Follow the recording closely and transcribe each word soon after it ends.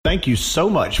Thank you so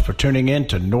much for tuning in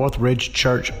to Northridge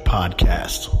Church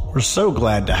Podcast. We're so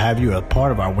glad to have you a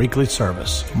part of our weekly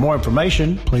service. For more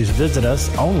information, please visit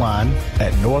us online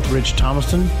at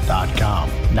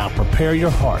northridgethomaston.com. Now prepare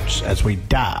your hearts as we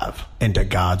dive into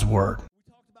God's Word. We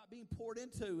talked about being poured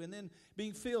into and then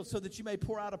being filled so that you may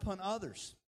pour out upon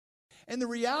others. And the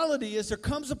reality is there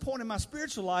comes a point in my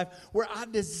spiritual life where I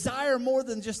desire more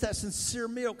than just that sincere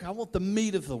milk. I want the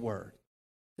meat of the Word.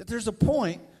 That there's a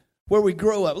point where we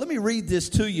grow up. Let me read this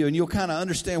to you and you'll kind of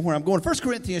understand where I'm going. 1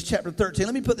 Corinthians chapter 13.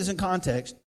 Let me put this in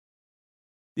context.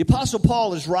 The Apostle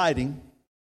Paul is writing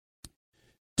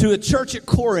to a church at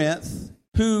Corinth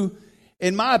who,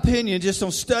 in my opinion, just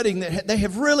on studying, that they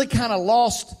have really kind of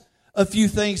lost a few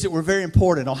things that were very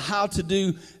important on how to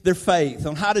do their faith,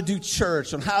 on how to do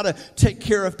church, on how to take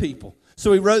care of people.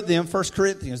 So he wrote them 1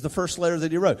 Corinthians, the first letter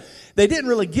that he wrote. They didn't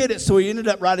really get it, so he ended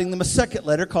up writing them a second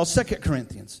letter called 2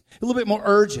 Corinthians, a little bit more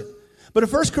urgent. But in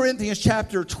 1 Corinthians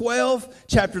chapter 12,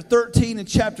 chapter 13, and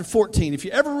chapter 14, if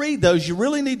you ever read those, you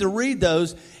really need to read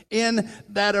those in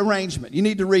that arrangement. You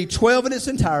need to read 12 in its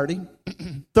entirety,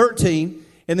 13,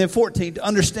 and then 14 to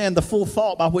understand the full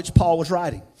thought by which Paul was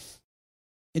writing.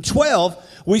 In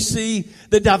 12, we see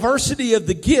the diversity of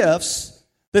the gifts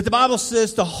that the Bible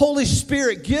says the Holy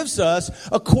Spirit gives us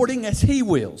according as He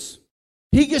wills.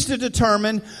 He gets to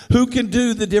determine who can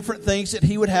do the different things that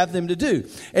He would have them to do.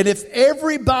 And if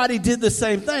everybody did the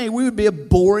same thing, we would be a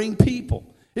boring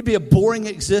people. It'd be a boring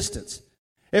existence.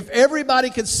 If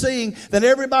everybody could sing, then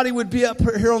everybody would be up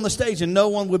here on the stage and no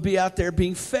one would be out there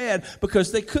being fed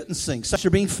because they couldn't sing. So they're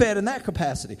being fed in that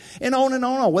capacity. And on and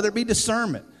on, whether it be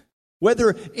discernment.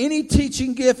 Whether any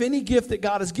teaching gift, any gift that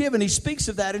God has given, he speaks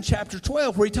of that in chapter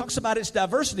 12 where he talks about its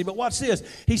diversity. But watch this.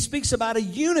 He speaks about a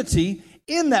unity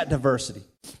in that diversity.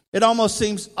 It almost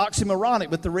seems oxymoronic,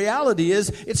 but the reality is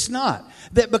it's not.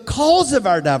 That because of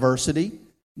our diversity,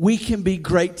 we can be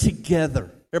great together.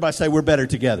 Everybody say we're better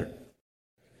together.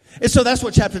 And so that's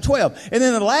what chapter 12. And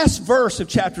then the last verse of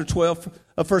chapter 12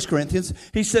 of 1 Corinthians,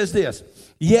 he says this,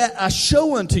 "Yet I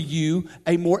show unto you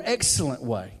a more excellent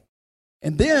way."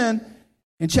 And then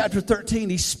in chapter 13,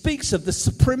 he speaks of the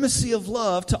supremacy of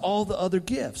love to all the other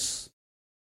gifts.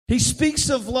 He speaks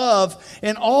of love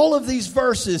in all of these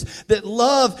verses, that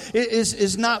love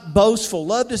is not boastful.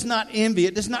 Love does not envy.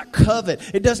 It does not covet.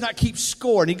 It does not keep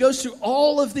score. And he goes through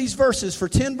all of these verses for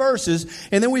 10 verses,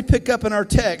 and then we pick up in our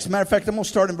text. Matter of fact, I'm going to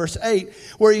start in verse 8,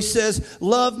 where he says,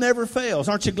 love never fails.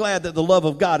 Aren't you glad that the love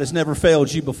of God has never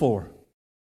failed you before?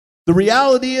 The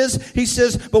reality is, he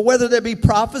says, but whether there be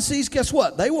prophecies, guess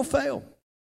what? They will fail.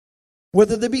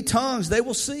 Whether there be tongues, they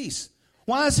will cease.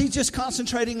 Why is he just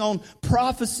concentrating on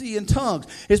prophecy and tongues?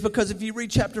 It's because if you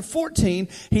read chapter 14,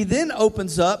 he then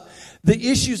opens up the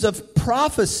issues of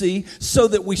prophecy so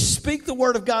that we speak the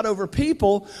word of God over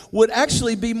people would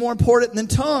actually be more important than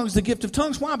tongues, the gift of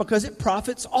tongues. Why? Because it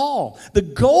profits all. The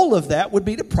goal of that would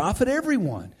be to profit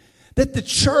everyone, that the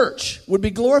church would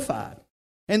be glorified.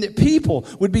 And that people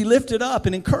would be lifted up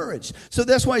and encouraged. So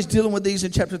that's why he's dealing with these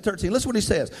in chapter 13. Listen what he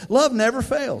says. Love never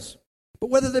fails. But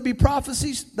whether there be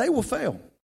prophecies, they will fail.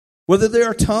 Whether there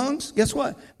are tongues, guess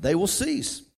what? They will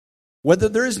cease. Whether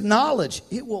there is knowledge,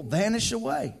 it will vanish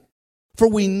away. For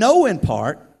we know in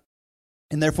part,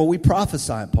 and therefore we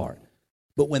prophesy in part.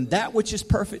 But when that which is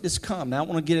perfect is come. Now I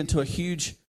want to get into a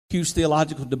huge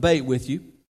theological debate with you.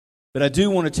 But I do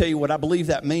want to tell you what I believe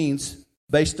that means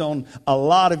based on a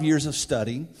lot of years of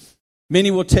study.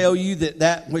 Many will tell you that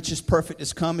that which is perfect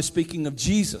is come is speaking of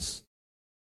Jesus.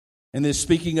 And is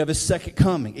speaking of his second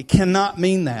coming. It cannot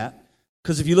mean that.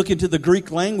 Because if you look into the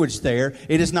Greek language there,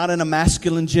 it is not in a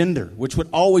masculine gender, which would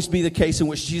always be the case in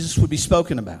which Jesus would be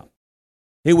spoken about.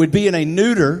 It would be in a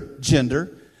neuter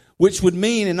gender, which would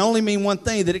mean and only mean one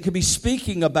thing, that it could be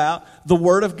speaking about the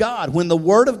Word of God. When the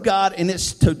Word of God in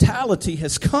its totality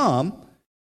has come,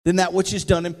 then that which is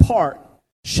done in part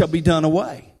shall be done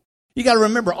away. You got to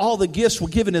remember, all the gifts were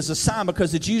given as a sign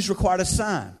because the Jews required a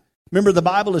sign. Remember, the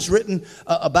Bible is written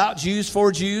about Jews,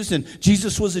 for Jews, and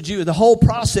Jesus was a Jew. The whole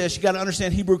process, you got to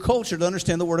understand Hebrew culture to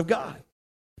understand the Word of God.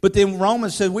 But then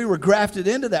Romans says we were grafted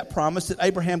into that promise that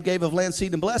Abraham gave of land,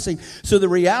 seed, and blessing. So the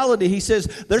reality, he says,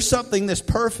 there's something that's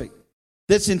perfect,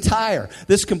 that's entire,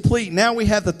 that's complete. Now we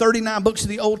have the 39 books of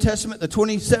the Old Testament, the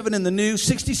 27 in the New,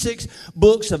 66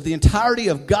 books of the entirety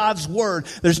of God's Word.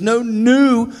 There's no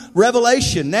new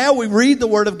revelation. Now we read the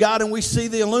Word of God and we see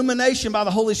the illumination by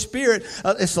the Holy Spirit.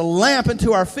 It's a lamp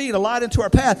unto our feet, a light unto our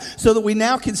path, so that we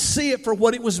now can see it for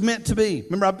what it was meant to be.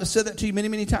 Remember, I've said that to you many,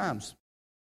 many times.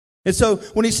 And so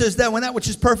when he says that, when that which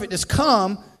is perfect is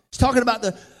come, he's talking about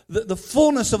the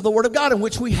fullness of the Word of God in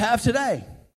which we have today.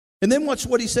 And then watch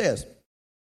what he says.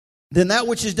 then that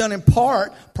which is done in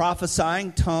part,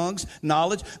 prophesying, tongues,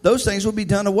 knowledge, those things will be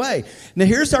done away. Now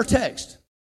here's our text.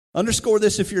 Underscore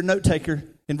this if you're a note taker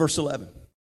in verse 11.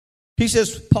 He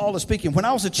says, Paul is speaking, when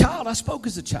I was a child, I spoke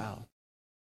as a child.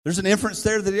 There's an inference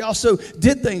there that he also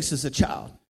did things as a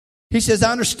child. He says,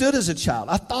 I understood as a child.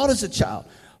 I thought as a child.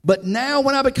 But now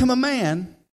when I become a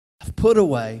man, I've put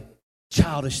away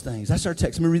childish things. That's our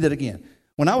text. Let me read that again.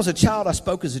 When I was a child, I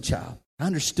spoke as a child. I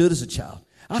understood as a child.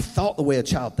 I thought the way a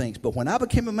child thinks. But when I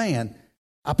became a man,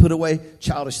 I put away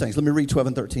childish things. Let me read 12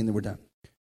 and 13, then we're done.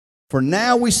 For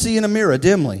now we see in a mirror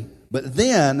dimly, but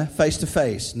then face to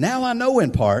face. Now I know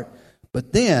in part,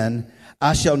 but then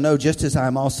I shall know just as I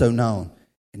am also known.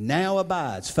 And now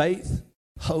abides faith,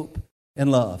 hope, and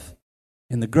love.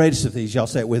 And the greatest of these, y'all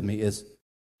say it with me, is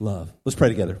love. Let's pray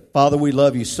together. Father, we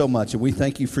love you so much, and we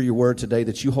thank you for your word today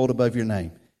that you hold above your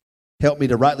name. Help me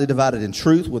to rightly divide it in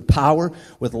truth, with power,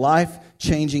 with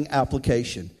life-changing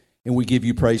application. And we give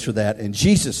you praise for that. In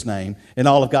Jesus' name, and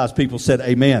all of God's people said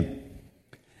amen.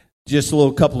 Just a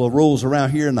little couple of rules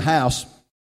around here in the house.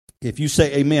 If you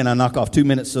say amen, I knock off 2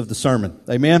 minutes of the sermon.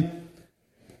 Amen?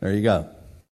 There you go.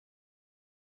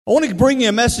 I want to bring you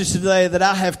a message today that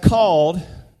I have called,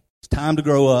 It's Time to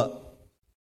Grow Up.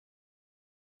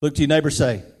 Look to your neighbor,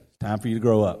 say, it's time for you to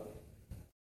grow up.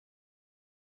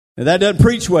 Now that doesn't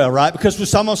preach well, right? Because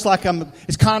it's almost like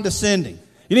it's condescending.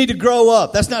 You need to grow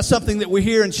up. That's not something that we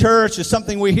hear in church. It's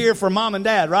something we hear from mom and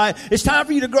dad, right? It's time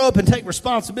for you to grow up and take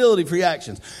responsibility for your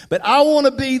actions. But I want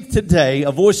to be today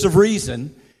a voice of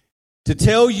reason to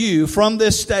tell you from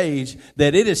this stage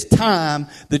that it is time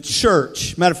the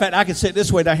church, matter of fact, I can say it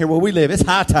this way down here where we live, it's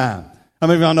high time. How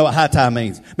many of y'all know what high time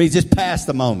means? It means just past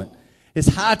the moment. It's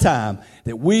high time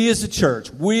that we as a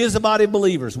church, we as a body of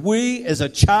believers, we as a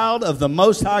child of the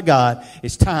Most High God,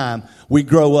 it's time we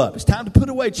grow up. It's time to put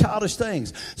away childish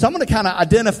things. So I'm going to kind of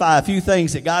identify a few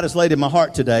things that God has laid in my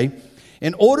heart today.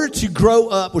 In order to grow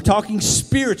up, we're talking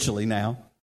spiritually now,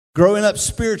 growing up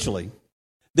spiritually.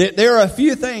 There are a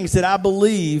few things that I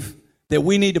believe that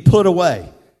we need to put away,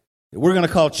 that we're going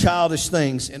to call childish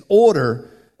things, in order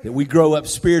that we grow up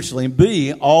spiritually and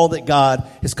be all that God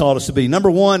has called us to be. Number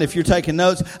one, if you're taking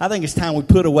notes, I think it's time we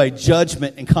put away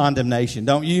judgment and condemnation,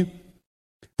 don't you?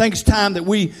 I think it's time that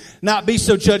we not be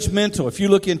so judgmental. If you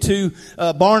look into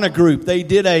Barna Group, they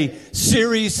did a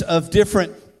series of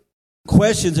different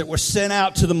questions that were sent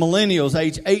out to the millennials,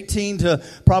 age 18 to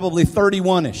probably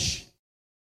 31-ish.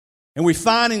 And we're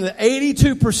finding that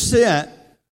 82%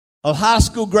 of high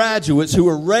school graduates who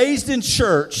were raised in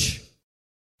church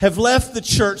have left the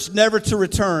church never to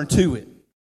return to it.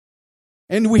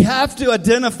 And we have to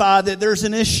identify that there's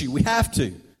an issue. We have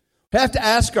to. We have to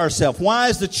ask ourselves, why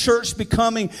is the church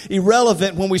becoming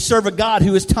irrelevant when we serve a God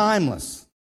who is timeless?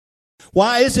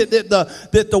 Why is it that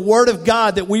the Word of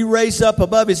God that we raise up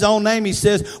above His own name, He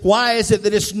says, why is it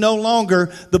that it's no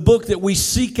longer the book that we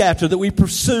seek after, that we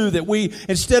pursue, that we,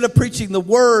 instead of preaching the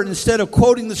Word, instead of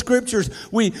quoting the Scriptures,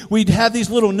 we have these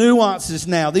little nuances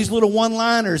now, these little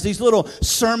one-liners, these little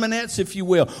sermonettes, if you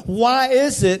will. Why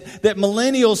is it that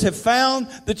millennials have found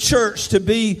the church to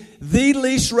be the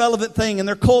least relevant thing in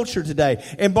their culture today?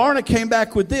 And Barna came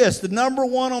back with this. The number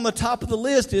one on the top of the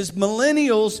list is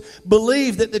millennials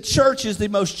believe that the church is the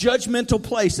most judgmental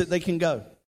place that they can go.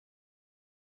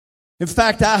 In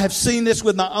fact, I have seen this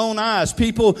with my own eyes.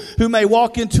 People who may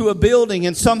walk into a building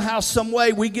and somehow, some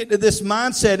way we get to this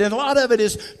mindset. And a lot of it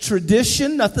is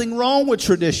tradition. Nothing wrong with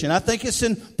tradition. I think it's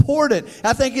important.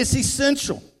 I think it's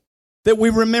essential that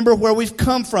we remember where we've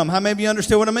come from. How many of you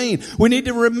understand what I mean? We need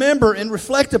to remember and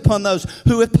reflect upon those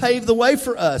who have paved the way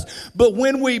for us. But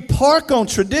when we park on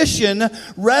tradition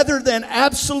rather than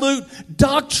absolute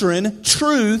doctrine,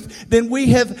 truth, then we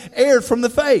have erred from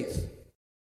the faith.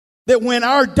 That when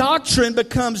our doctrine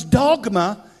becomes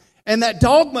dogma, and that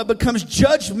dogma becomes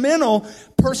judgmental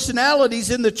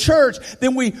personalities in the church,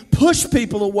 then we push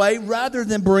people away rather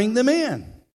than bring them in.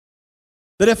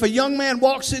 That if a young man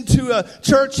walks into a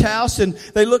church house and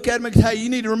they look at him and say, hey, you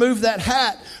need to remove that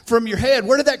hat from your head.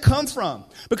 Where did that come from?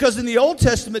 Because in the Old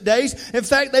Testament days, in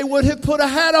fact, they would have put a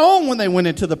hat on when they went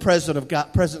into the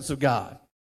presence of God.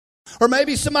 Or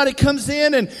maybe somebody comes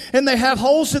in and they have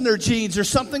holes in their jeans or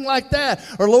something like that.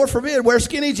 Or Lord forbid, wear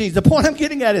skinny jeans. The point I'm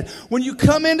getting at is when you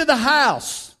come into the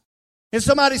house, and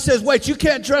somebody says, wait, you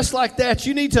can't dress like that.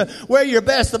 You need to wear your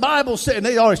best. The Bible says, and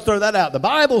they always throw that out. The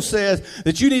Bible says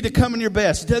that you need to come in your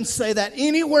best. It doesn't say that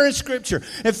anywhere in Scripture.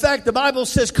 In fact, the Bible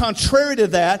says contrary to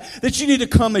that you need to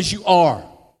come as you are.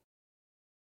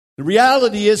 The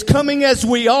reality is coming as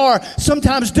we are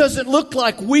sometimes doesn't look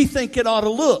like we think it ought to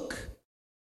look.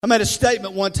 I made a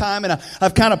statement one time, and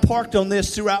I've kind of parked on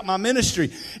this throughout my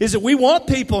ministry, is that we want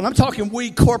people, and I'm talking we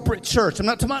corporate church. I'm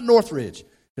not talking about Northridge,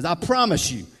 because I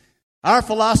promise you, our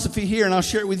philosophy here, and I'll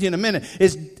share it with you in a minute,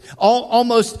 is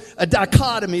almost a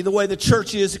dichotomy the way the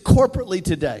church is corporately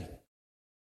today.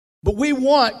 But we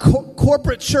want,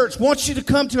 corporate church wants you to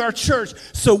come to our church,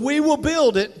 so we will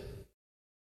build it,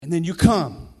 and then you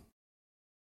come.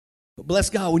 But bless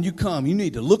God, when you come, you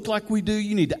need to look like we do,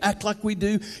 you need to act like we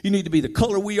do, you need to be the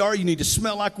color we are, you need to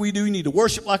smell like we do, you need to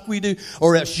worship like we do,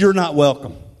 or else you're not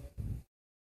welcome.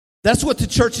 That's what the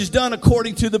church has done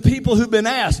according to the people who've been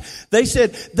asked. They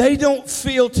said they don't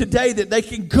feel today that they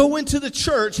can go into the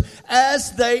church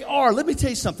as they are. Let me tell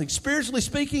you something. Spiritually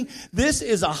speaking, this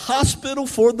is a hospital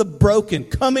for the broken.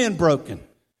 Come in broken.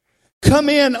 Come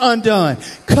in undone.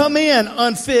 Come in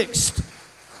unfixed.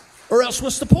 Or else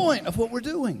what's the point of what we're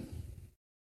doing?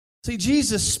 See,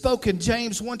 Jesus spoke in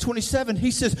James 1:27. He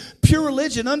says, pure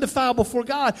religion, undefiled before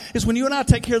God, is when you and I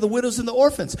take care of the widows and the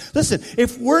orphans. Listen,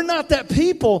 if we're not that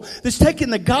people that's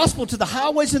taking the gospel to the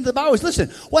highways and the byways, listen,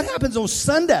 what happens on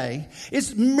Sunday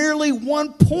is merely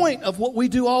one point of what we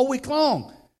do all week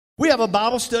long. We have a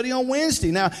Bible study on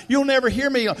Wednesday. Now, you'll never hear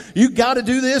me, you got to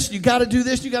do this, you got to do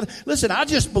this, you got to... Listen, I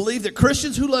just believe that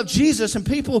Christians who love Jesus and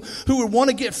people who want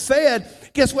to get fed,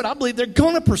 guess what? I believe they're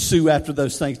going to pursue after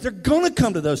those things. They're going to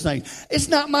come to those things. It's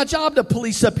not my job to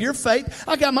police up your faith.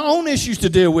 I got my own issues to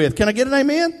deal with. Can I get an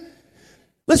amen?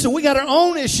 Listen, we got our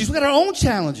own issues. We got our own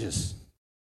challenges.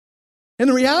 And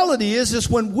the reality is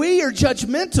when we are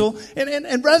judgmental,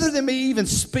 and rather than me even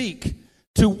speak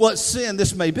to what sin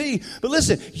this may be. But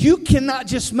listen, you cannot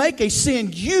just make a sin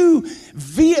you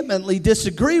vehemently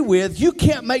disagree with. You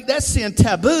can't make that sin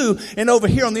taboo, and over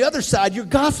here on the other side, you're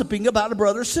gossiping about a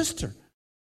brother or sister.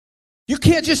 You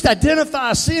can't just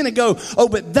identify a sin and go, oh,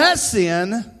 but that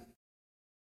sin,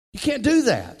 you can't do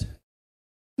that.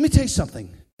 Let me tell you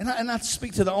something, and I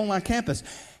speak to the online campus,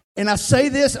 and I say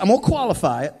this, I'm going to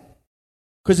qualify it,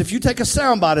 because if you take a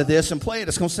soundbite of this and play it,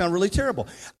 it's going to sound really terrible.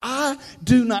 I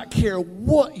do not care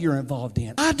what you're involved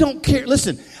in. I don't care.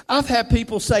 Listen, I've had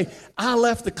people say, I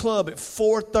left the club at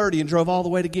 4:30 and drove all the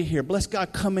way to get here. Bless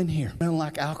God, come in here. Smelling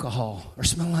like alcohol or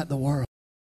smelling like the world.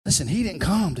 Listen, he didn't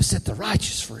come to set the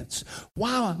righteous free.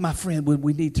 Why, my friend, would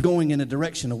we need to going in a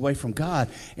direction away from God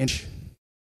and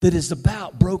that is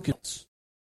about brokenness?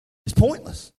 It's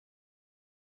pointless.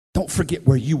 Don't forget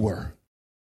where you were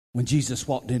when Jesus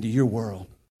walked into your world.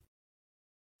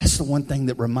 That's the one thing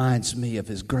that reminds me of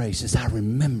his grace is I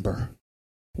remember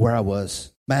where I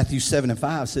was. Matthew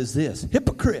 7:5 says this,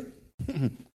 hypocrite.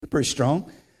 Pretty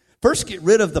strong. First, get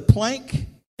rid of the plank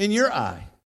in your eye.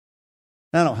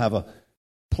 I don't have a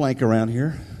plank around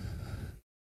here.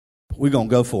 We're going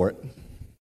to go for it.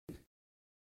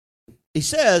 He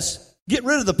says, get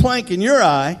rid of the plank in your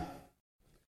eye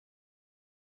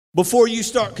before you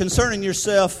start concerning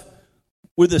yourself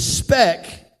with a speck.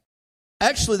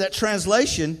 Actually, that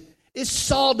translation is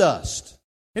sawdust.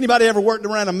 Anybody ever worked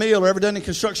around a mill or ever done any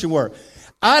construction work?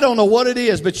 I don't know what it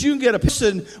is, but you can get a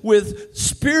person with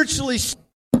spiritually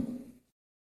in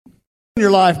your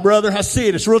life, brother. I see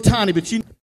it. It's real tiny, but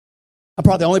I'm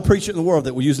probably the only preacher in the world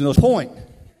that will use those point.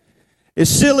 As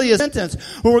silly as a sentence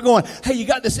where we're going, hey, you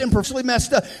got this imperfectly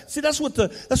messed up. See, that's what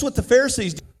the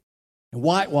Pharisees did. And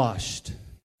whitewashed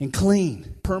and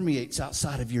clean permeates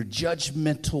outside of your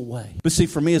judgmental way. But see,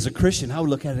 for me as a Christian, I would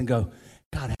look at it and go,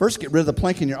 God, first get rid of the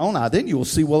plank in your own eye. Then you will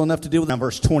see well enough to deal with it.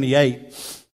 Verse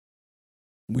 28,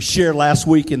 we shared last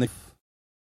week well,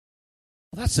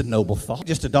 that's a noble thought.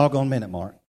 Just a doggone minute,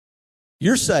 Mark.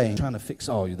 You're saying, trying to fix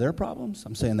all their problems?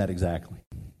 I'm saying that exactly.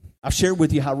 I've shared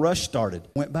with you how Rush started.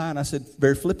 Went by and I said,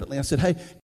 very flippantly, I said, hey,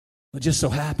 it just so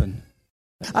happened.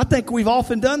 I think we've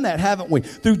often done that, haven't we?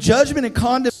 Through judgment and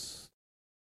condemnation.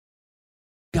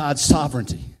 God's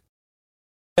sovereignty.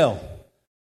 Well,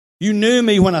 you knew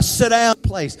me when I sat down in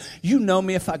place. You know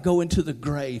me if I go into the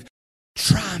grave.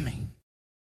 Try me.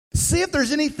 See if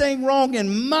there's anything wrong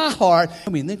in my heart.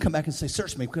 And then come back and say,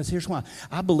 search me, because here's why.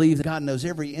 I believe that God knows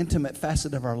every intimate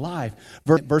facet of our life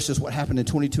versus what happened in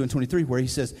 22 and 23 where he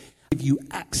says, give you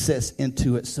access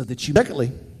into it so that you...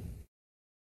 Secondly,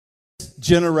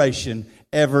 generation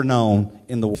ever known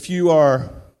in the world. If you are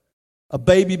a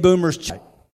baby boomer's child,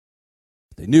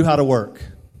 they knew how to work.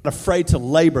 Not afraid to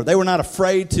labor. They were not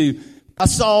afraid to... I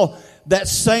saw that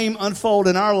same unfold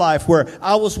in our life where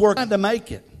I was working to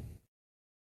make it.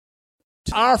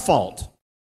 It's our fault.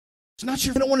 It's not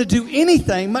your... I don't want to do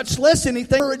anything, much less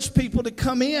anything. Encourage people to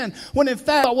come in when in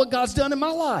fact what God's done in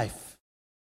my life.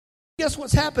 Guess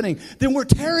what's happening? Then we're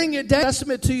tearing it down. I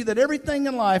submit to you that everything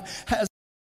in life has...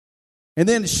 And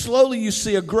then slowly you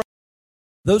see a growth.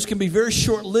 Those can be very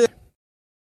short-lived.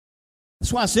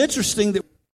 That's why it's interesting that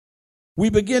we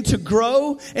begin to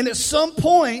grow, and at some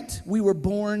point, we were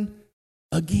born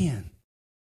again.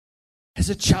 As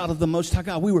a child of the Most High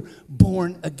God, we were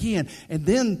born again. And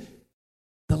then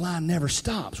the line never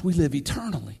stops. We live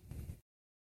eternally.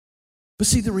 But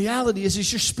see, the reality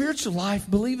is your spiritual life,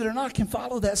 believe it or not, can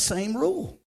follow that same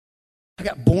rule. I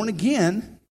got born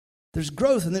again. There's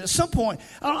growth. And then at some point,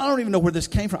 I don't even know where this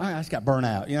came from. I just got burnt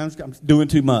out. You know, I'm doing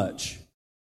too much.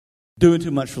 Doing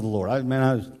too much for the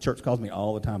Lord. Church calls me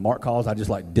all the time. Mark calls, I just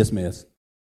like dismiss.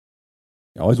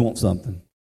 You always want something.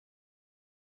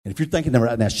 And if you're thinking that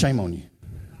right now, shame on you.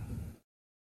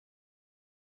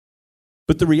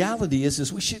 But the reality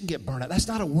is we shouldn't get burnt out. That's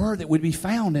not a word that would be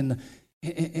found in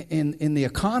the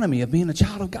economy of being a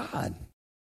child of God.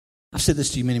 I've said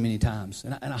this to you many, many times,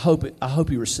 and I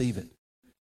hope you receive it.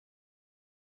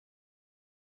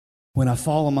 When I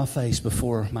fall on my face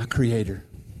before my Creator,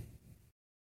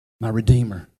 my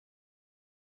Redeemer,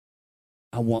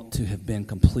 I want to have been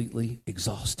completely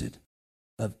exhausted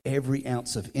of every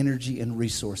ounce of energy and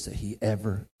resource that He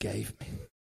ever gave me.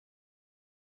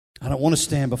 I don't want to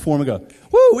stand before Him and go,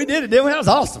 woo, we did it, didn't we? That was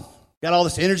awesome. Got all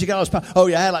this energy, got all this power. Oh,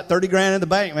 yeah, I had like 30 grand in the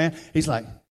bank, man. He's like,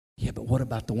 yeah, but what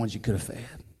about the ones you could have fed?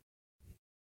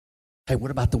 Hey,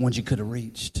 what about the ones you could have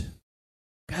reached?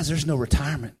 Guys, there's no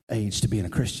retirement age to being a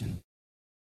Christian.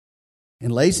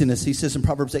 And laziness, he says in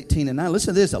Proverbs 18:9,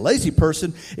 listen to this, a lazy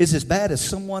person is as bad as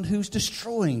someone who's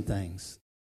destroying things.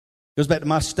 Goes back to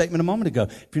my statement a moment ago.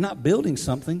 If you're not building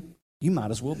something, you might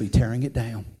as well be tearing it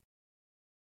down.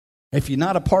 If you're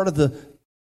not a part of the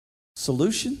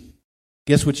solution,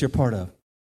 guess what you're part of?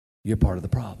 You're part of the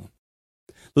problem.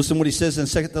 Listen to what he says in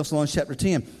 2 Thessalonians chapter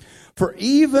 10. For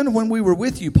even when we were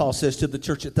with you, Paul says to the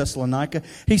church at Thessalonica,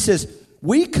 he says,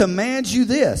 we command you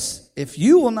this, if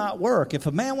you will not work, if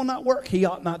a man will not work, he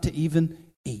ought not to even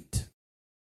eat.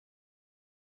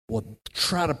 Well,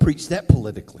 try to preach that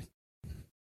politically.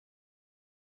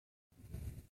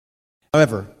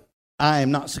 However, I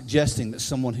am not suggesting that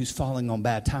someone who's falling on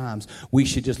bad times, we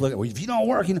should just look at, well, if you don't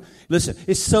work, listen,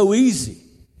 it's so easy.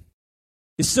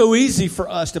 It's so easy for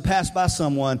us to pass by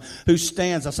someone who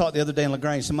stands. I saw it the other day in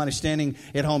LaGrange, somebody standing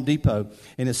at Home Depot,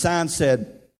 and his sign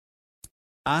said,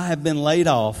 I have been laid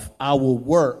off. I will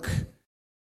work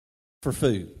for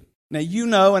food. Now, you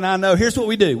know and I know, here's what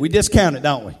we do. We discount it,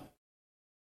 don't we?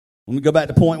 When we go back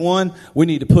to point one, we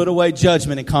need to put away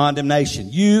judgment and condemnation.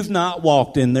 You've not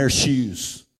walked in their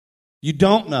shoes. You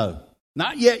don't know.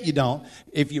 Not yet you don't.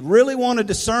 If you really want to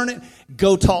discern it,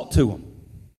 go talk to them.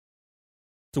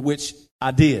 To which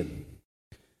I did.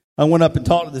 I went up and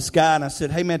talked to this guy and I said,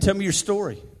 hey man, tell me your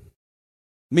story.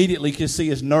 Immediately you can see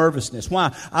his nervousness.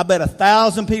 Why? I bet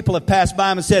 1,000 people have passed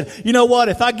by him and said, you know what?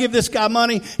 If I give this guy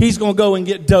money, he's going to go and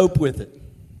get dope with it.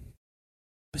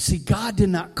 But see, God did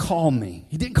not call me.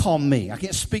 He didn't call me. I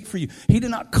can't speak for you. He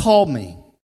did not call me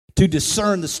to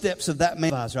discern the steps of that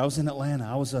man. I was in Atlanta.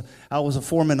 I was a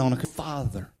foreman on a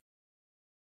father.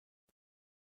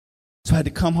 So I had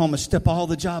to come home and step all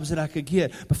the jobs that I could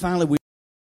get. But finally,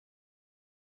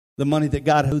 the money that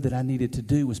God knew that I needed to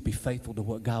do was be faithful to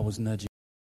what God was nudging.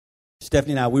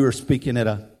 Stephanie and I, we were speaking at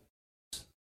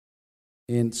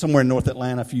somewhere in North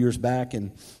Atlanta a few years back,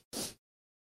 and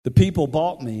the people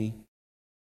bought me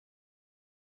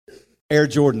Air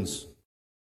Jordans.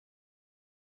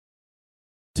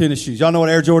 Tennis shoes. Y'all know what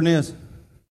Air Jordan is?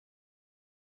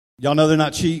 Y'all know they're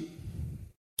not cheap?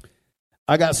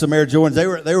 I got some Air Jordans.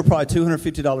 They were probably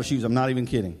 $250 shoes. I'm not even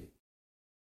kidding.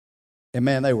 And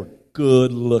man, they were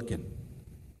good looking.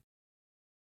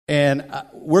 And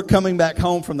we're coming back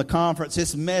home from the conference.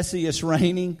 It's messy. It's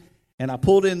raining. And I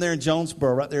pulled in there in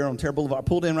Jonesboro, right there on Terre Boulevard. I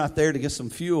pulled in right there to get some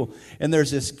fuel. And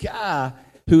there's this guy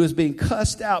who is being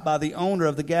cussed out by the owner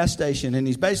of the gas station. And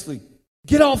he's basically,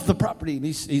 get off the property. And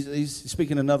he's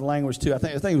speaking another language too. I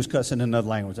think he was cussing in another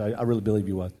language. I really believe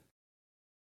he was.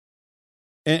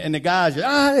 And the guy's,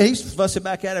 he's fussing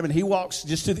back at him. And he walks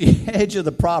just to the edge of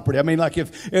the property. I mean, like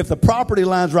if the property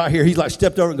line's right here, he's like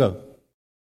stepped over and go.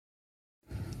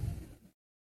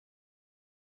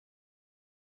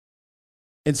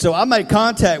 And so I made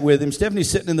contact with him. Stephanie's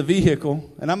sitting in the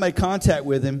vehicle, and I made contact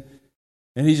with him,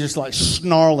 and he's just like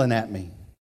snarling at me.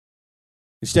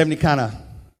 And Stephanie kind of,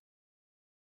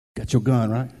 got your gun,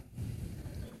 right?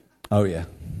 Oh, yeah.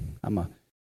 I'm a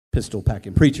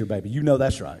pistol-packing preacher, baby. You know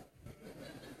that's right.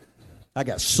 I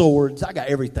got swords. I got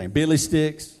everything. Billy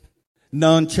sticks,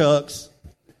 nunchucks.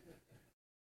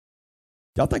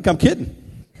 Y'all think I'm kidding?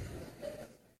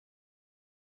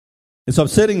 And so I'm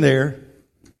sitting there,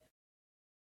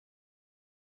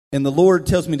 and the Lord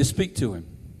tells me to speak to him,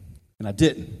 and I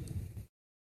didn't.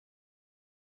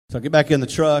 So I get back in the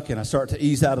truck, and I start to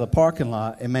ease out of the parking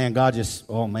lot, and man, God just,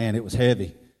 oh man, it was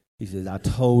heavy. He says, I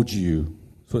told you.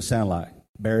 That's what it sounded like.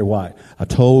 Barry White. I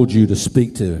told you to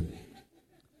speak to him.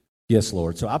 Yes,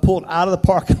 Lord. So I pulled out of the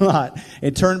parking lot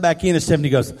and turned back in, and Stephanie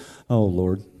goes, oh,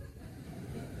 Lord.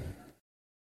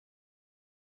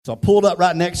 So I pulled up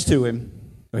right next to him.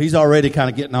 He's already kind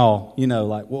of getting all,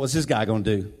 like, what was this guy going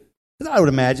to do? And I would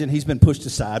imagine he's been pushed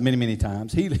aside many, many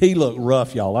times. He looked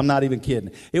rough, y'all. I'm not even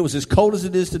kidding. It was as cold as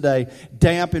it is today,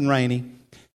 damp and rainy.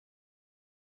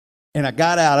 And I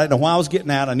got out. I didn't know why I was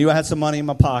getting out. I knew I had some money in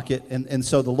my pocket. And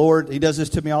so the Lord, He does this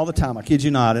to me all the time. I kid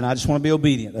you not. And I just want to be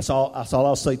obedient. That's all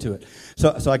I'll say to it.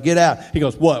 So I get out. He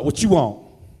goes, what? What you want?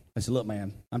 I said, look,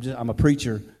 man, I'm a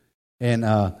preacher. And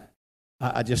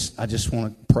I just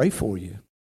want to pray for you.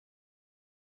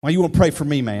 Why you want to pray for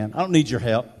me, man? I don't need your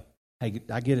help. Hey,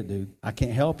 I get it, dude. I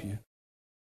can't help you.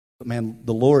 But, man,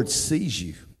 the Lord sees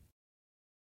you.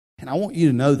 And I want you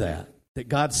to know that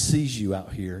God sees you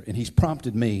out here, and He's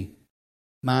prompted me,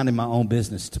 minding my own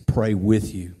business, to pray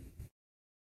with you.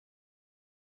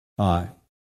 All right.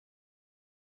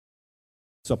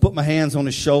 So I put my hands on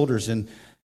his shoulders, and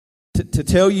to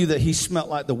tell you that he smelled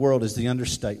like the world is the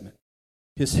understatement.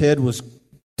 His head was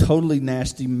totally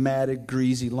nasty, matted,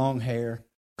 greasy, long hair.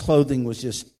 Clothing was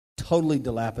just totally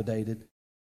dilapidated.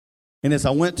 And as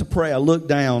I went to pray, I looked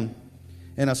down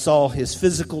and I saw his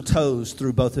physical toes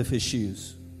through both of his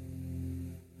shoes.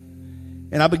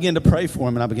 And I began to pray for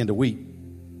him, and I began to weep.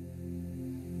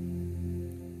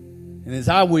 And as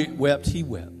I wept, he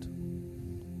wept.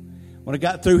 When I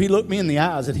got through, he looked me in the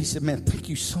eyes and he said, man, thank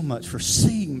you so much for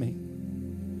seeing me.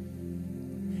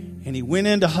 And he went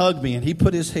in to hug me, and he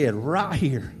put his head right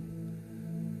here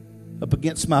up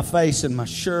against my face and my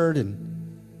shirt, and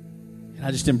I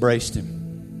just embraced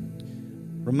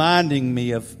him, reminding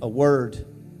me of a word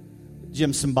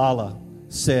Jim Cymbala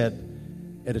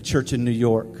said at a church in New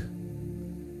York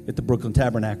at the Brooklyn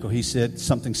Tabernacle. He said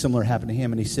something similar happened to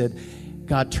him, and he said,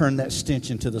 God turned that stench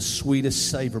into the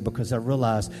sweetest savor because I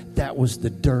realized that was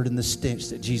the dirt and the stench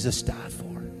that Jesus died for.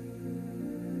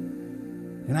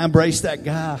 And I embraced that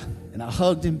guy, and I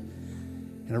hugged him,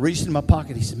 and I reached in my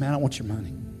pocket. He said, man, I want your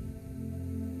money.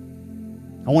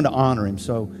 I wanted to honor him,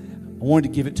 so I wanted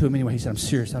to give it to him anyway. He said, I'm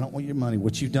serious. I don't want your money.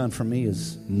 What you've done for me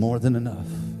is more than enough.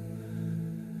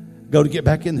 Go to get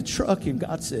back in the truck, and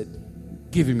God said,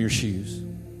 give him your shoes.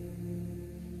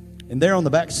 And there on the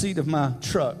back seat of my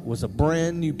truck was a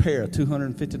brand new pair of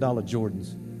 $250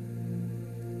 Jordans.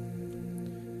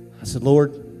 I said,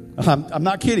 Lord, I'm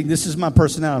not kidding. This is my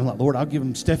personality. I'm like, Lord, I'll give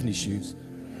him Stephanie's shoes.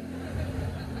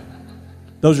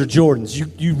 Those are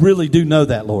Jordans. You really do know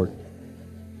that, Lord.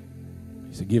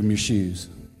 He said, give him your shoes.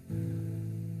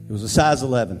 It was a size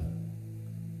 11.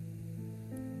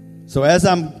 So as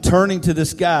I'm turning to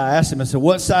this guy, I asked him, I said,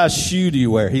 what size shoe do you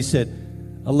wear? He said,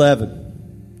 11.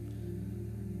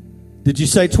 Did you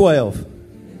say 12?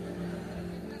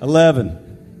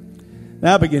 11.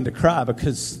 Now I began to cry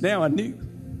because now I knew.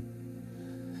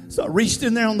 So I reached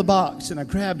in there on the box and I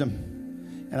grabbed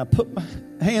him and I put my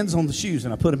hands on the shoes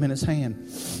and I put them in his hand.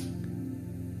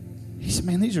 He said,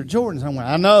 man, these are Jordans. I went,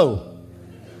 I know.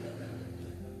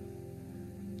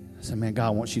 I said, man,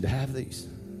 God wants you to have these.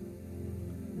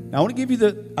 Now I want to give you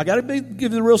give you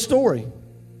the real story.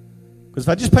 Because if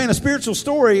I just paint a spiritual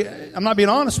story, I'm not being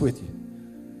honest with you.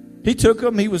 He took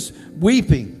them. He was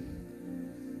weeping.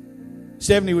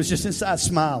 Stephanie was just inside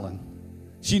smiling.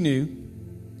 She knew.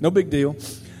 No big deal.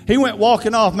 He went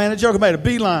walking off. Man, the joker made a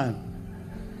beeline.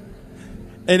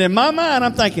 And in my mind,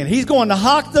 I'm thinking, he's going to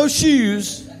hock those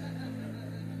shoes.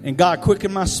 And God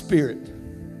quickened my spirit.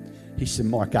 He said,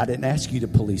 Mark, I didn't ask you to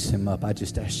police him up. I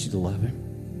just asked you to love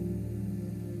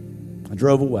him. I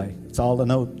drove away. That's all I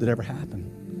know that ever happened.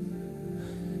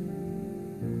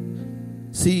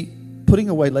 See, putting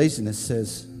away laziness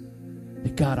says, hey,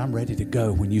 God, I'm ready to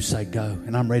go when you say go.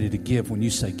 And I'm ready to give when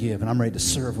you say give. And I'm ready to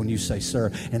serve when you say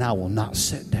serve. And I will not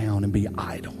sit down and be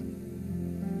idle.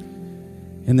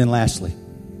 And then lastly,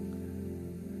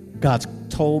 God's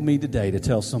told me today to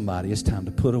tell somebody it's time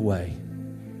to put away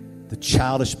the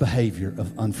childish behavior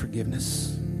of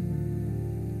unforgiveness.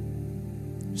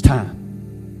 It's time.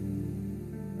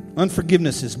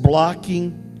 Unforgiveness is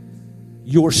blocking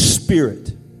your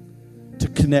spirit to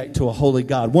connect to a holy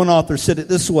God. One author said it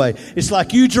this way: it's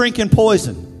like you drinking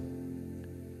poison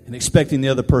and expecting the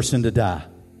other person to die.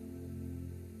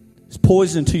 It's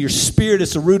poison to your spirit.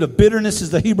 It's a root of bitterness, as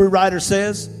the Hebrew writer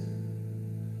says.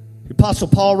 The Apostle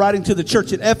Paul, writing to the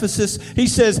church at Ephesus, he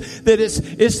says that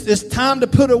it's time to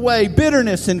put away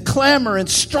bitterness and clamor and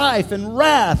strife and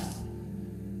wrath,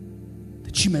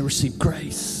 that you may receive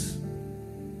grace.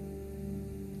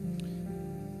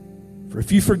 For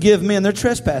if you forgive men their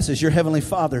trespasses, your heavenly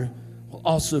Father will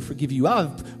also forgive you.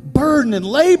 I've burdened and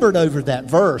labored over that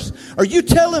verse. Are you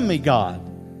telling me, God,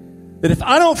 that if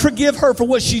I don't forgive her for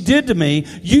what she did to me,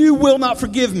 you will not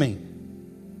forgive me?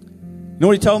 You know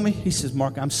what he told me? He says,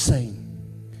 Mark, I'm saying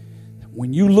that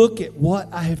when you look at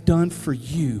what I have done for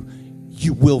you,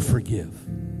 you will forgive.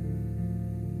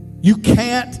 You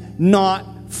can't not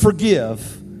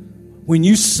forgive when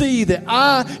you see that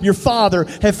I, your Father,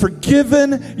 have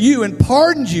forgiven you and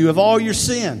pardoned you of all your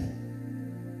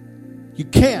sin. You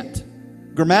can't.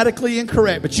 Grammatically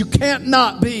incorrect, but you can't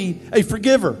not be a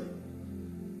forgiver.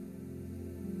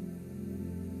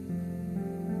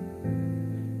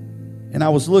 And I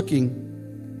was looking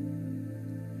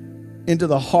into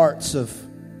the hearts of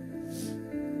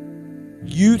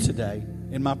you today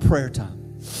in my prayer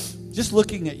time. Just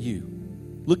looking at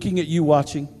you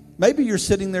watching. Maybe you're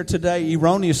sitting there today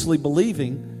erroneously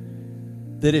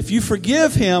believing that if you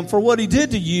forgive him for what he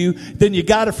did to you, then you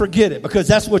got to forget it, because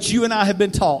that's what you and I have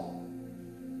been taught.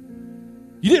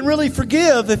 You didn't really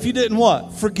forgive if you didn't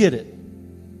what? Forget it.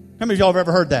 How many of y'all have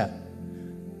ever heard that?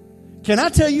 Can I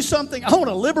tell you something? I want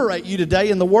to liberate you today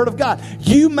in the Word of God.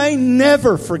 You may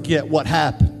never forget what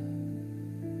happened.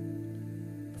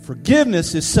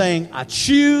 Forgiveness is saying, I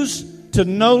choose to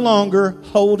no longer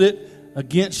hold it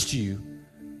against you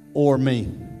or me.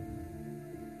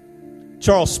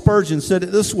 Charles Spurgeon said it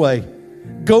this way: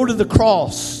 go to the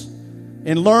cross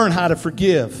and learn how to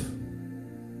forgive.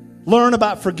 Learn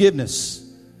about forgiveness.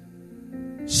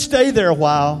 Stay there a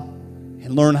while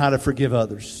and learn how to forgive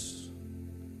others.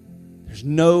 There's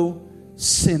no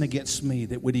sin against me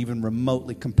that would even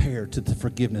remotely compare to the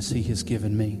forgiveness he has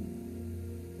given me.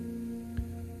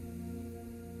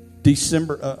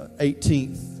 December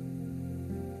 18th,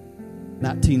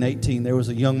 1918, there was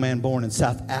a young man born in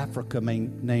South Africa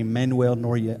named Nelson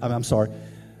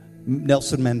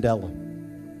Mandela.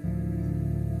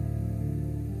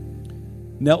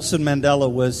 Nelson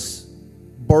Mandela was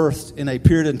birthed in a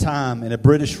period of time in a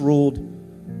British-ruled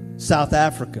South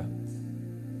Africa,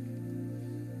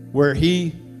 where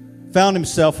he found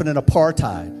himself in an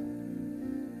apartheid,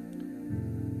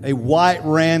 a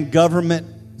white-ran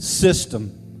government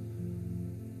system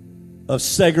of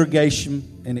segregation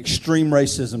and extreme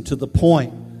racism to the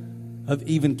point of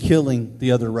even killing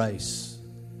the other race.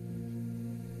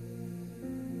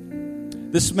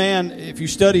 This man, if you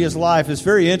study his life, is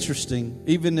very interesting,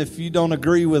 even if you don't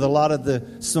agree with a lot of the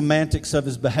semantics of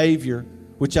his behavior,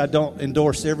 which I don't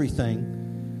endorse everything.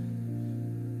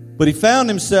 But he found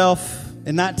himself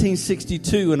in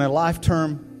 1962 in a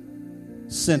life-term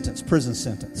sentence, prison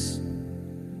sentence.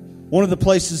 One of the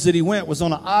places that he went was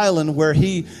on an island where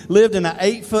he lived in an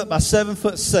 8-foot by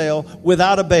 7-foot cell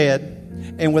without a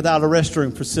bed and without a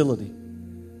restroom facility.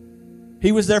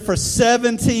 He was there for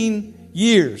 17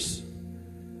 years,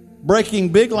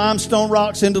 breaking big limestone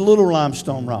rocks into little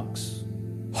limestone rocks.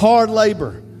 Hard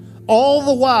labor. All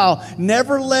the while,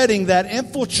 never letting that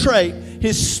infiltrate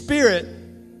his spirit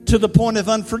to the point of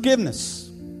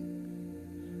unforgiveness.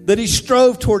 That he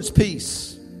strove towards peace.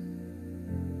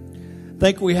 I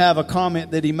think we have a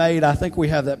comment that he made. I think we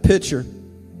have that picture.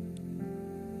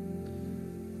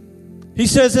 He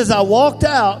says, as I walked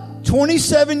out,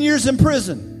 27 years in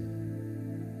prison,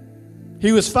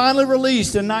 he was finally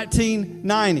released in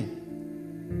 1990.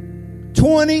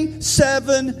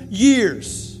 27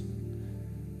 years.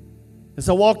 As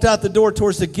I walked out the door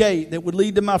towards the gate that would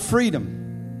lead to my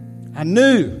freedom, I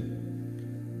knew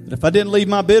that if I didn't leave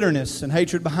my bitterness and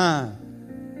hatred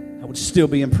behind, I would still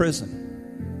be in prison.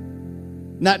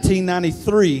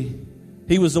 1993,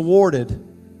 he was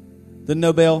awarded the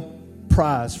Nobel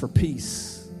Prize for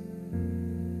Peace.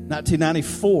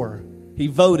 1994, he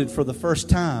voted for the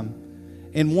first time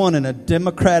and won in a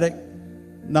Democratic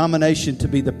nomination to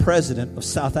be the president of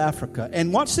South Africa.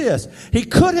 And watch this. He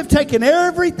could have taken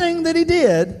everything that he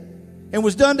did and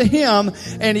was done to him,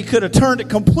 and he could have turned it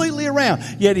completely around.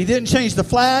 Yet he didn't change the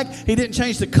flag. He didn't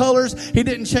change the colors. He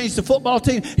didn't change the football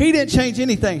team. He didn't change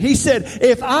anything. He said,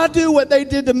 if I do what they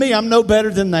did to me, I'm no better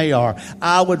than they are.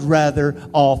 I would rather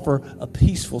offer a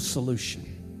peaceful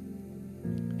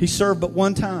solution. He served but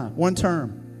one term.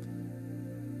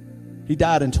 He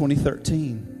died in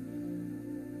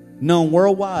 2013. Known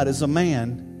worldwide as a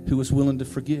man who was willing to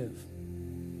forgive.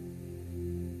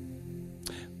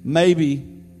 Maybe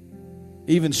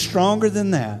even stronger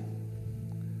than that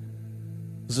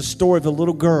was a story of a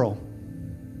little girl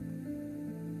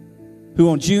who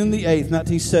on June the 8th,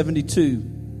 1972,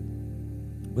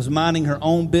 was minding her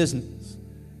own business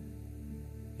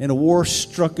in a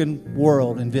war-stricken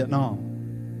world in Vietnam.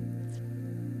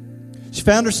 She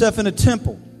found herself in a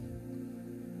temple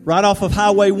right off of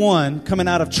Highway 1, coming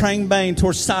out of Trang Bang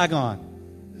towards Saigon.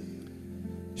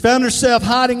 She found herself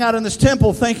hiding out in this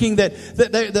temple, thinking that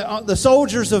the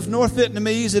soldiers of North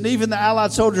Vietnamese and even the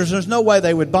Allied soldiers, there's no way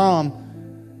they would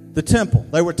bomb the temple.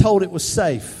 They were told it was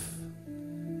safe.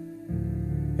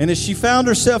 And as she found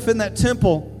herself in that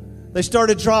temple, they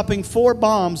started dropping 4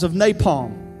 bombs of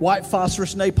napalm, white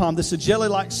phosphorus napalm. This is a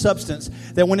jelly-like substance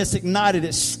that when it's ignited,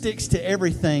 it sticks to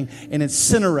everything and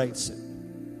incinerates it.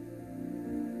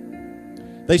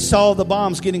 They saw the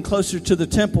bombs getting closer to the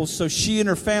temple, so she and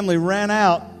her family ran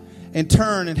out and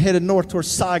turned and headed north towards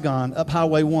Saigon up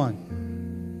Highway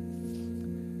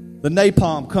 1. The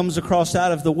napalm comes across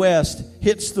out of the west,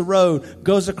 hits the road,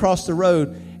 goes across the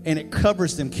road, and it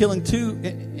covers them, killing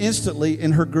 2 instantly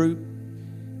in her group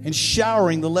and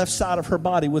showering the left side of her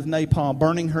body with napalm,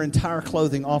 burning her entire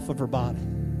clothing off of her body.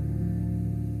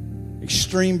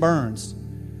 Extreme burns.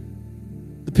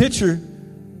 The picture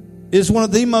is one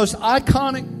of the most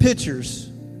iconic pictures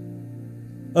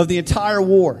of the entire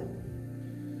war.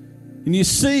 And you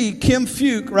see Kim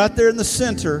Phuc right there in the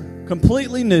center,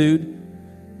 completely nude.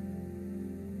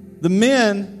 The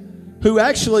men who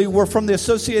actually were from the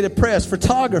Associated Press,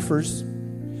 photographers,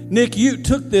 Nick Ute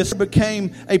took this,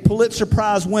 became a Pulitzer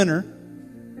Prize winner.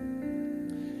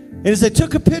 And as they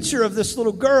took a picture of this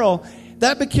little girl,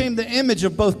 that became the image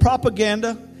of both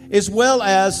propaganda as well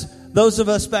as those of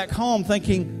us back home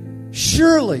thinking,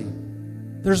 surely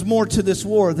there's more to this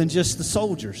war than just the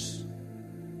soldiers.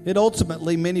 It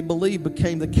ultimately, many believe,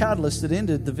 became the catalyst that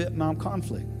ended the Vietnam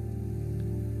conflict.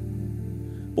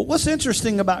 But what's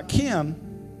interesting about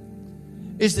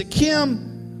Kim is that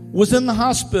Kim was in the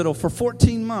hospital for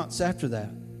 14 months after that.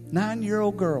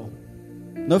 9-year-old girl.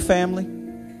 No family.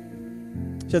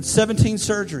 She had 17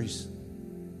 surgeries.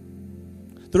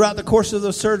 Throughout the course of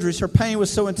those surgeries, her pain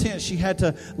was so intense she had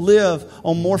to live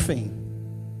on morphine.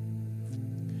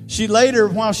 She later,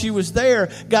 while she was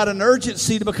there, got an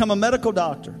urgency to become a medical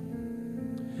doctor.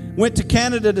 Went to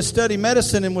Canada to study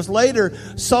medicine and was later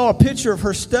saw a picture of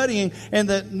her studying, and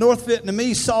the North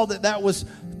Vietnamese saw that was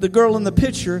the girl in the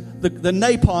picture, the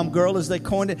napalm girl as they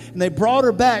coined it, and they brought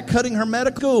her back, cutting her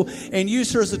medical and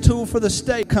used her as a tool for the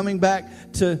state, coming back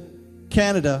to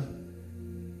Canada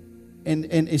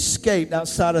and escaped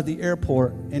outside of the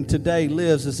airport, and today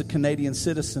lives as a Canadian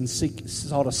citizen,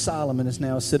 sought asylum, and is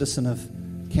now a citizen of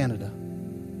Canada.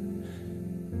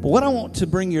 But what I want to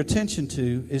bring your attention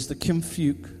to is the Kim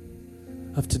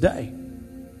Phuc of today.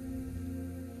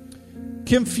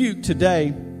 Kim Phuc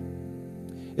today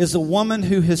is a woman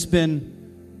who has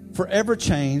been forever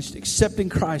changed, accepting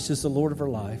Christ as the Lord of her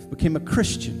life, became a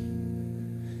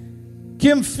Christian.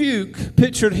 Kim Phuc,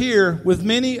 pictured here with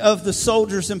many of the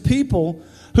soldiers and people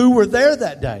who were there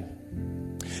that day.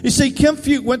 You see, Kim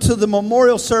Phuc went to the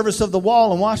memorial service of the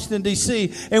Wall in Washington,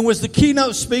 D.C. and was the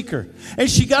keynote speaker. And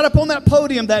she got up on that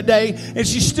podium that day and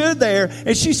she stood there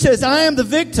and she says, I am the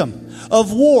victim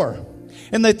of war.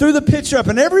 And they threw the picture up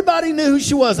and everybody knew who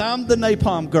she was. I'm the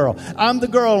napalm girl. I'm the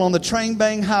girl on the Trang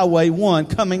Bang Highway 1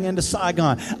 coming into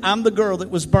Saigon. I'm the girl that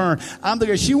was burned. I'm the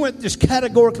girl. She went just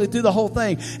categorically through the whole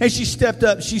thing. And she stepped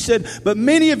up. She said, but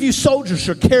many of you soldiers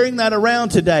are carrying that around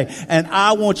today. And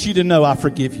I want you to know I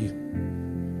forgive you.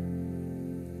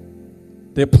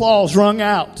 The applause rung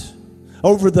out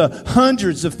over the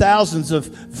hundreds of thousands of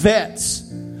vets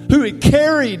who had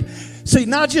carried, see,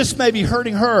 not just maybe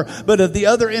hurting her, but of the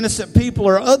other innocent people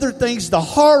or other things, the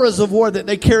horrors of war that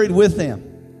they carried with them.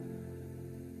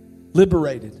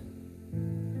 Liberated.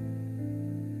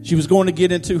 She was going to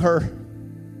get into her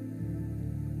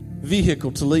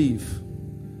vehicle to leave.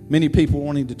 Many people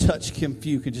wanting to touch Kim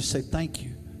Phuc and just say thank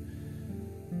you.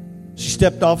 She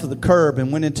stepped off of the curb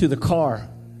and went into the car.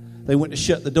 They went to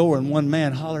shut the door, and one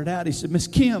man hollered out. He said, Miss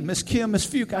Kim, Miss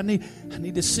Phuc, I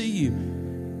need to see you.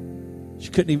 He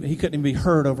couldn't even be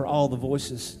heard over all the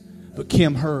voices. But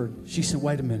Kim heard. She said,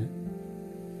 wait a minute.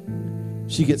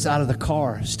 She gets out of the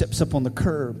car, steps up on the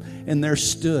curb, and there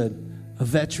stood a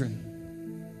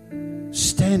veteran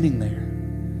standing there.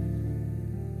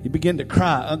 He began to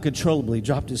cry uncontrollably,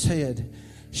 dropped his head.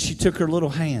 She took her little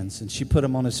hands and she put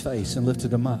them on his face and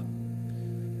lifted him up.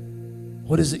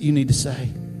 What is it you need to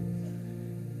say?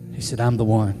 He said, I'm the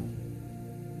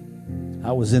one.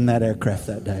 I was in that aircraft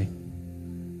that day.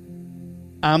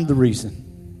 I'm the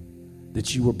reason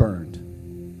that you were burned.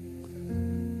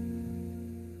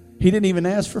 He didn't even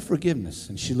ask for forgiveness.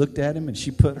 And she looked at him and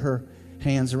she put her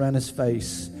hands around his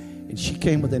face. And she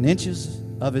came within inches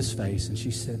of his face. And she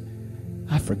said,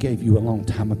 I forgave you a long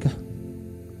time ago.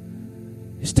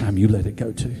 It's time you let it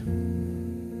go too.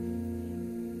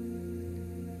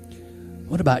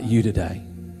 What about you today?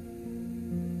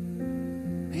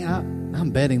 Man,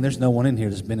 I'm betting there's no one in here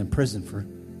that's been in prison for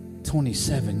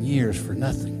 27 years for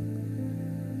nothing.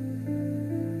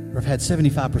 Or have had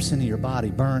 75% of your body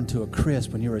burned to a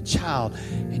crisp when you were a child,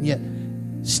 and yet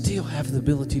still have the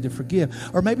ability to forgive.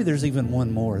 Or maybe there's even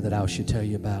one more that I should tell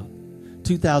you about.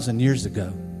 2,000 years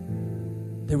ago,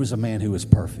 there was a man who was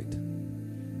perfect,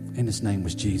 and his name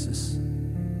was Jesus.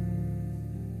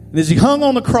 And as he hung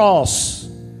on the cross,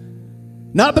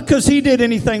 not because he did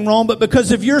anything wrong, but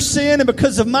because of your sin and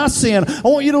because of my sin, I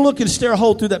want you to look and stare a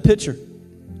hole through that picture.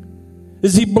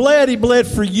 As he bled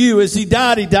for you. As he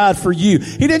died for you.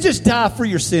 He didn't just die for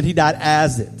your sin, he died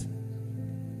as it.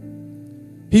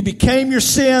 He became your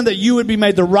sin that you would be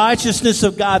made the righteousness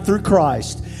of God through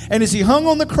Christ. And as he hung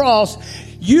on the cross,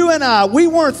 you and I, we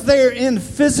weren't there in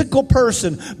physical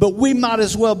person, but we might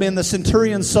as well be in the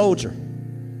centurion soldier.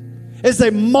 As they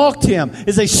mocked him,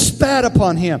 as they spat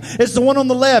upon him, as the one on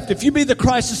the left, if you be the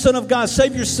Christ, the Son of God,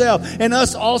 save yourself and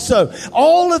us also.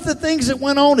 All of the things that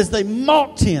went on as they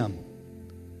mocked him.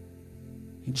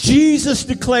 Jesus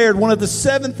declared one of the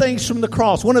 7 things from the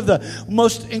cross, one of the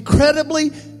most incredibly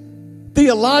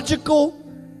theological,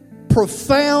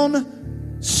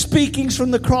 profound speakings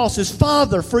from the cross is,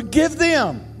 Father, forgive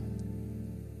them,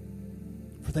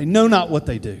 for they know not what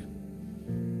they do.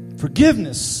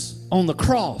 Forgiveness on the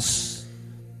cross,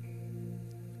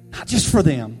 not just for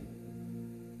them,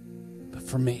 but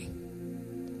for me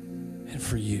and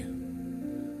for you.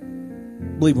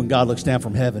 I believe when God looks down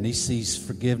from heaven, he sees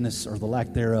forgiveness or the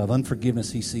lack thereof.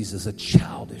 Unforgiveness he sees as a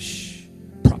childish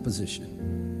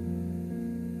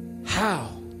proposition. How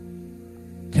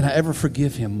can I ever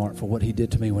forgive him, Mark, for what he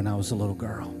did to me when I was a little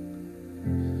girl?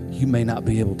 You may not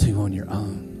be able to on your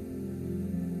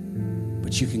own,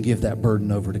 but you can give that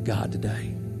burden over to God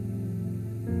today.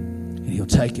 And he'll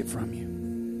take it from you.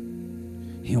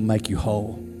 He'll make you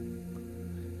whole.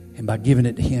 And by giving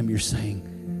it to him, you're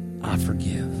saying, I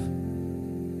forgive.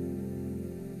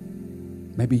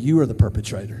 Maybe you are the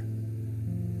perpetrator.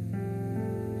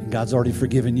 And God's already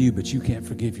forgiven you, but you can't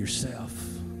forgive yourself.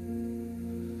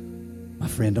 My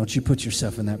friend, don't you put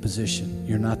yourself in that position.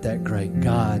 You're not that great.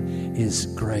 God is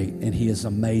great, and he is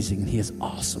amazing, and he is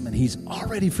awesome, and he's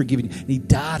already forgiven you, and he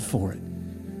died for it.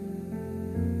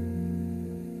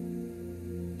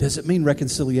 Does it mean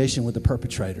reconciliation with the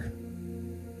perpetrator?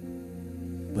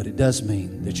 But it does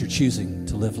mean that you're choosing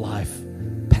to live life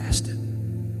past it.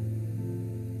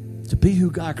 To be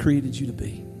who God created you to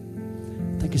be.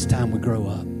 I think it's time we grow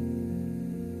up.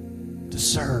 To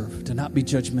serve, to not be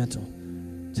judgmental,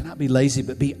 to not be lazy,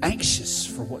 but be anxious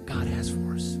for what God has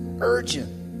for us. Urgent.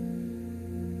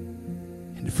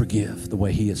 And to forgive the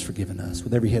way he has forgiven us,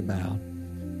 with every head bowed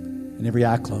and every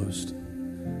eye closed.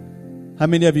 How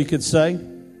many of you could say,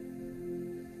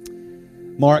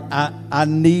 Mark, I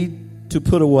need to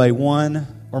put away one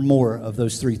or more of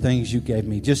those 3 things you gave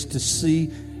me just to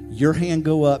see your hand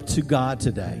go up to God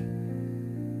today.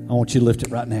 I want you to lift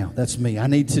it right now. That's me. I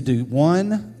need to do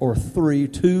 1 or 3,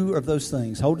 2 of those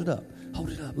things. Hold it up.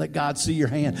 Hold it up. Let God see your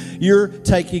hand. You're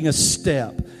taking a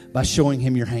step by showing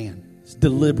him your hand. It's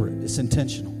deliberate. It's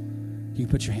intentional. You can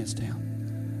put your hands down.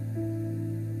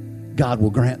 God will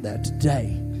grant that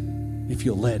today if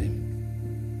you'll let him.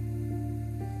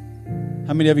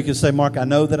 How many of you can say, Mark, I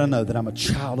know that I'm a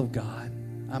child of God.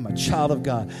 I'm a child of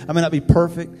God. I may not be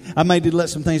perfect. I may need to let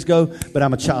some things go, but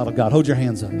I'm a child of God. Hold your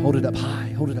hands up. Hold it up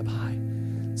high. Hold it up high.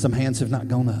 Some hands have not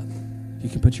gone up. You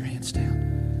can put your hands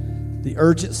down. The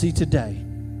urgency today.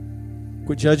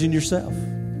 Quit judging yourself.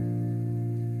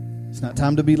 It's not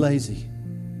time to be lazy.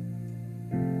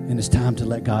 And it's time to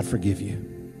let God forgive you.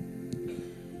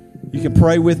 You can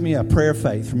pray with me a prayer of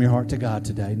faith from your heart to God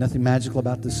today. Nothing magical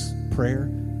about this prayer.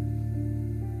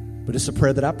 But it's a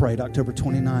prayer that I prayed October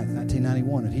 29th,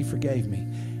 1991, and he forgave me.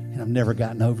 And I've never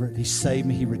gotten over it. He saved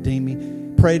me. He redeemed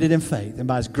me. Prayed it in faith. And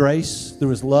by his grace, through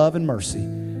his love and mercy,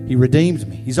 he redeemed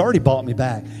me. He's already bought me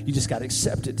back. You just got to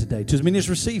accept it today. To as many as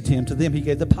received him, to them he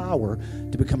gave the power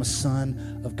to become a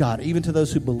son of God. Even to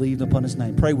those who believed upon his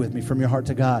name. Pray with me from your heart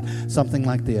to God. Something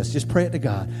like this. Just pray it to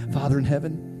God. Father in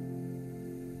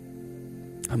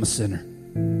heaven, I'm a sinner.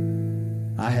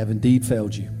 I have indeed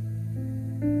failed you.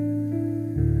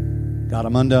 God,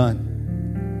 I'm undone.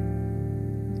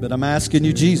 But I'm asking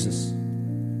you, Jesus,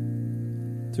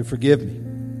 to forgive me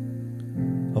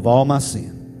of all my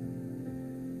sin.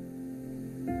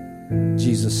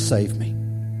 Jesus, save me.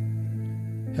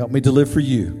 Help me to live for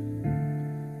you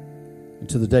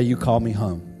until the day you call me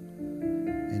home.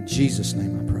 In Jesus'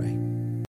 name I pray.